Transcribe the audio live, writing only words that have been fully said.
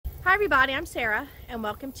Hi everybody, I'm Sarah and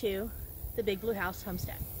welcome to the Big Blue House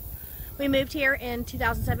Homestead. We moved here in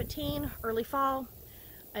 2017, early fall.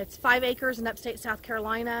 It's 5 acres in upstate South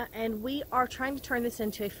Carolina, and we are trying to turn this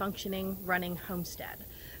into a functioning, running homestead.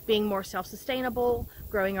 Being more self-sustainable,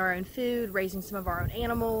 growing our own food, raising some of our own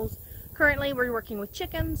animals. Currently we're working with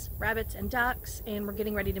chickens, rabbits, and ducks, and we're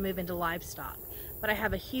getting ready to move into livestock. But I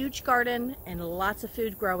have a huge garden and lots of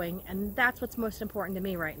food growing, and that's what's most important to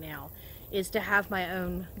me right now, is to have my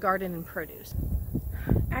own garden and produce.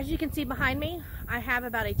 As you can see behind me, I have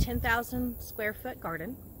about a 10,000 square foot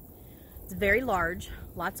garden. It's very large,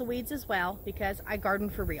 lots of weeds as well, because I garden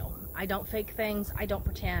for real. I don't fake things, I don't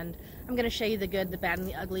pretend. I'm gonna show you the good, the bad, and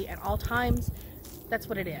the ugly at all times. That's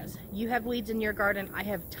what it is. You have weeds in your garden, I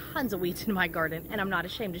have tons of weeds in my garden, and I'm not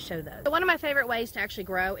ashamed to show those. But one of my favorite ways to actually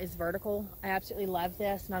grow is vertical. I absolutely love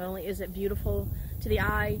this. Not only is it beautiful to the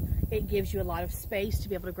eye, it gives you a lot of space to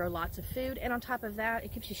be able to grow lots of food, and on top of that,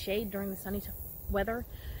 it gives you shade during the sunny weather.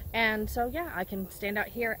 And so yeah, I can stand out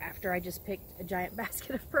here after I just picked a giant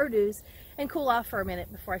basket of produce and cool off for a minute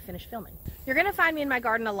before I finish filming. You're gonna find me in my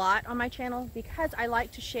garden a lot on my channel because I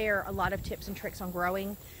like to share a lot of tips and tricks on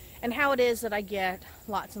growing and how it is that I get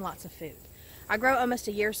lots and lots of food. I grow almost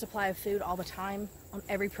a year's supply of food all the time on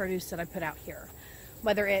every produce that I put out here.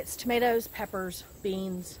 Whether it's tomatoes, peppers,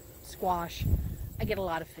 beans, squash, I get a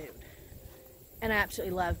lot of food. And I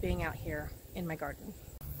absolutely love being out here in my garden.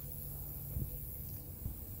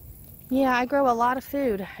 Yeah, I grow a lot of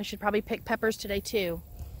food. I should probably pick peppers today too.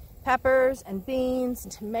 Peppers and beans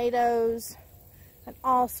and tomatoes and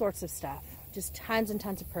all sorts of stuff. Just tons and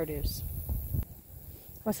tons of produce.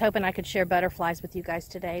 I was hoping I could share butterflies with you guys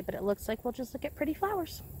today, but it looks like we'll just look at pretty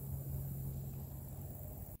flowers.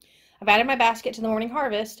 I've added my basket to the morning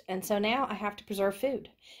harvest, and so now I have to preserve food.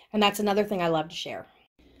 And that's another thing I love to share.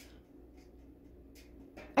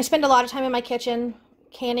 I spend a lot of time in my kitchen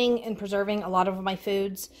canning and preserving a lot of my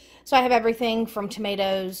foods. So I have everything from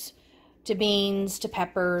tomatoes to beans to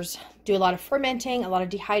peppers, do a lot of fermenting, a lot of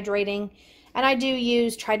dehydrating, and I do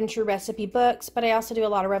use tried and true recipe books, but I also do a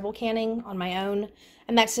lot of rebel canning on my own,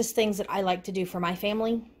 and that's just things that I like to do for my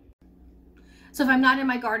family. So if I'm not in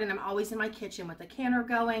my garden, I'm always in my kitchen with the canner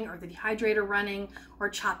going or the dehydrator running or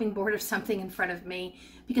a chopping board of something in front of me,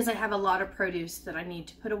 because I have a lot of produce that I need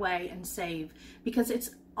to put away and save, because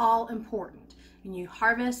it's all important. When you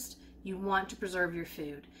harvest, you want to preserve your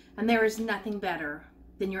food. And there is nothing better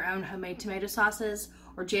than your own homemade tomato sauces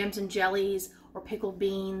or jams and jellies or pickled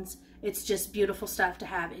beans. It's just beautiful stuff to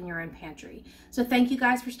have in your own pantry. So thank you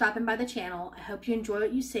guys for stopping by the channel. I hope you enjoy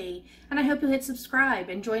what you see, and I hope you'll hit subscribe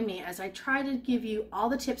and join me as I try to give you all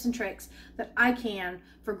the tips and tricks that I can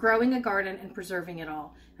for growing a garden and preserving it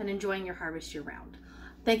all and enjoying your harvest year round.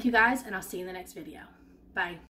 Thank you guys, and I'll see you in the next video. Bye.